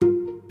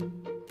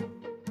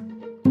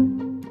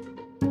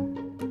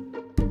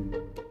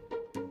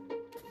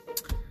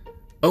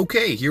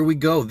Okay, here we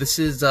go. This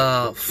is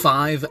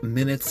 5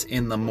 minutes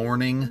in the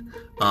morning.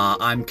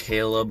 I'm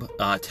Caleb.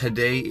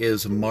 Today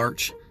is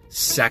March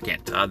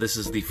 2nd. This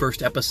is the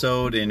first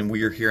episode, and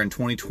we are here in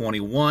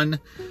 2021.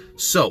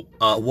 So,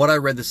 what I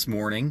read this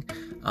morning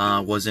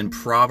was in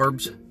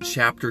Proverbs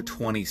chapter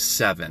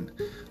 27.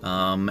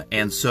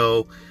 And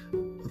so,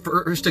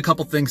 first, a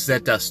couple things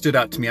that stood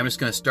out to me. I'm just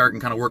going to start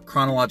and kind of work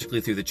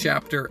chronologically through the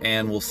chapter,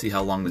 and we'll see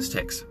how long this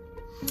takes.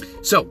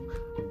 So,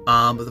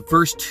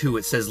 verse 2,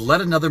 it says,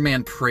 "Let another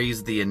man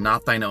praise thee, and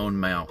not thine own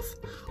mouth,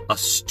 a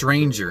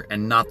stranger,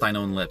 and not thine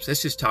own lips."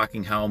 It's just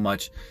talking how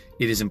much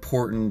it is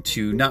important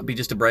to not be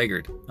just a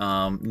braggart.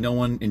 No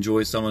one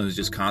enjoys someone who's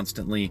just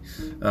constantly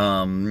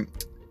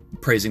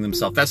praising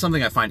themselves. That's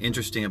something I find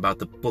interesting about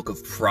the book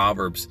of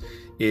Proverbs,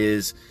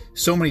 is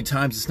so many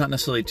times it's not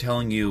necessarily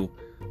telling you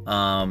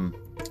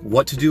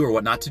what to do or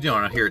what not to do.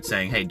 I don't hear it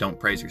saying, hey, don't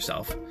praise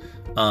yourself.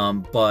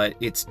 But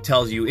it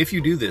tells you, if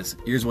you do this,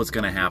 here's what's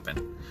going to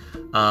happen.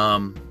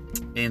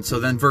 And so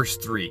then verse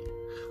 3,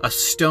 "A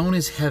stone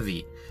is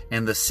heavy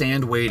and the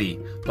sand weighty,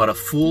 but a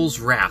fool's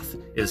wrath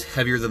is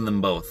heavier than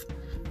them both."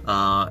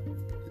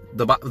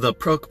 The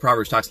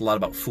Proverbs talks a lot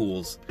about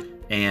fools,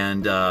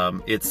 and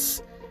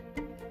it's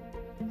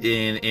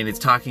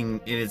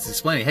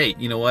explaining, hey,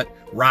 you know what?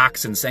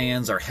 Rocks and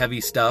sands are heavy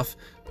stuff,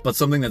 but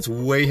something that's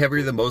way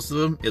heavier than most of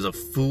them is a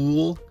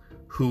fool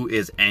who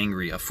is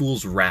angry, a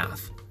fool's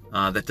wrath.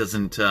 That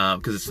doesn't,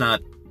 because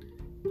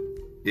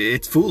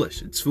it's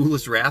foolish. It's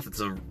foolish wrath. It's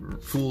a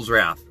fool's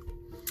wrath.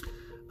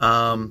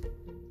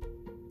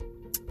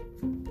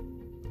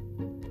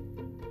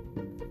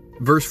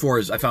 Verse 4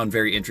 I found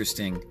very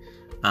interesting,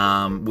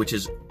 which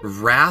is,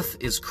 "Wrath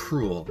is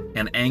cruel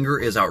and anger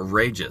is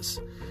outrageous,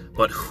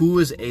 but who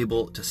is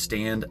able to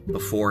stand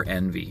before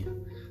envy?"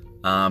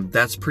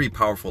 That's pretty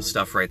powerful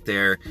stuff right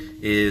there.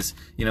 Is,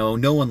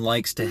 no one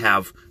likes to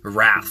have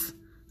wrath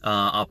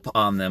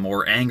upon them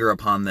or anger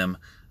upon them,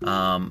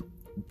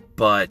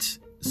 but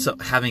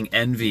having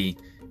envy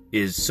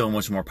is so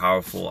much more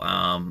powerful.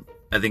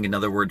 I think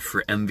another word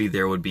for envy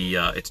there would be,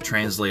 it's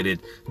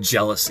translated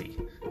jealousy.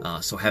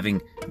 So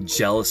having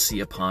jealousy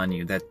upon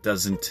you, it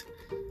doesn't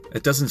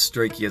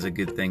strike you as a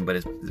good thing, but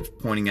it's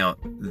pointing out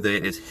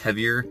that it's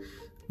heavier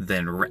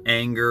than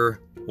anger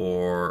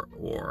or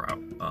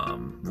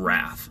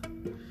wrath.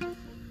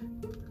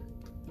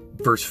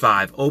 Verse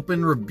 5,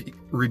 "Open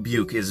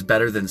rebuke is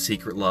better than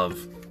secret love."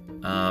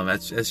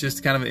 That's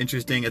just kind of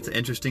interesting. It's an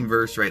interesting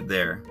verse right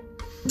there.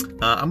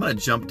 I'm going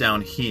to jump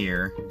down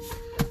here.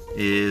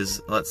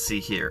 Let's see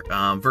here.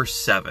 Verse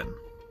 7.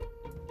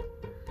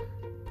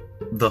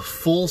 "The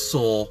full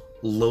soul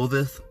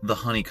loatheth the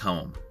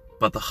honeycomb,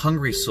 but the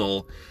hungry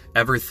soul,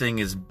 every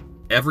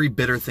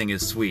bitter thing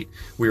is sweet."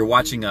 We were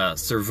watching a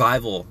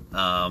survival,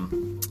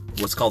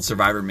 what's called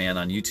Survivor Man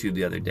on YouTube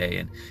the other day,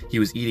 and he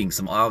was eating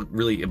some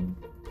really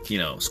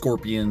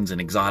scorpions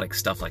and exotic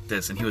stuff like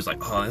this, and he was like,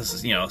 "Oh, this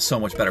is so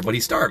much better," but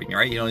he's starving,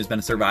 right? He's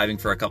been surviving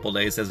for a couple of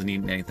days, hasn't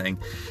eaten anything.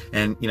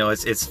 And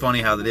it's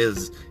funny how that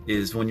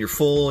is when you're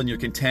full and you're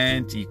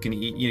content, you can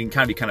eat, you can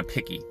kind of be kind of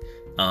picky,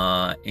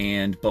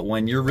 but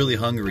when you're really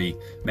hungry,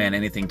 man,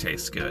 anything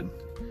tastes good.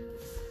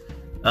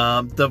 What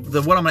I'm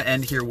going to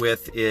end here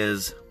with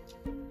is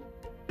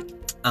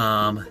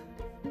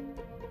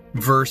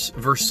verse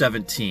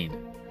 17.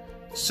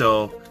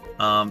 So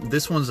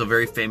this one's a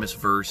very famous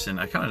verse, and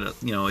I kind of,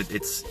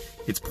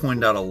 it's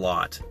pointed out a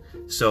lot.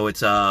 So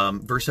it's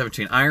verse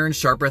 17, "Iron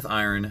sharpeneth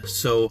iron,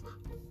 so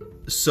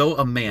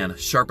a man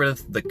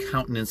sharpeneth the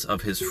countenance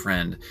of his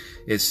friend."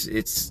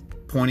 It's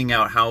pointing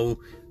out how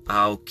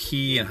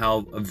key and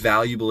how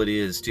valuable it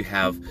is to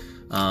have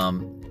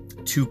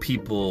two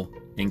people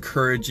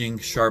encouraging,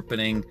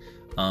 sharpening,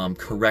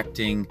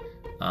 correcting,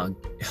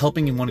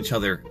 helping one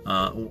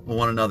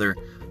another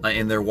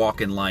in their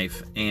walk in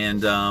life.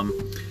 And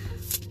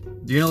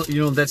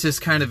that's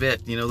just kind of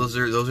it. Those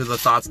are the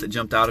thoughts that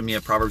jumped out at me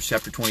at Proverbs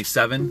chapter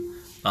 27.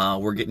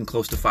 We're getting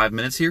close to 5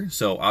 minutes here,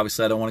 so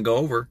obviously I don't want to go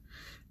over.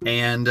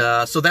 And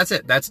so that's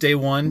it. That's day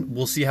 1.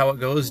 We'll see how it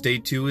goes. Day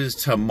 2 is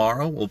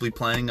tomorrow. We'll be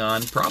planning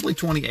on probably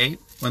 28,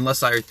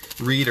 unless I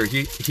read or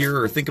hear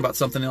or think about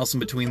something else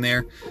in between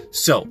there.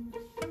 So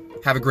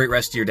have a great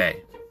rest of your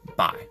day.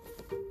 Bye.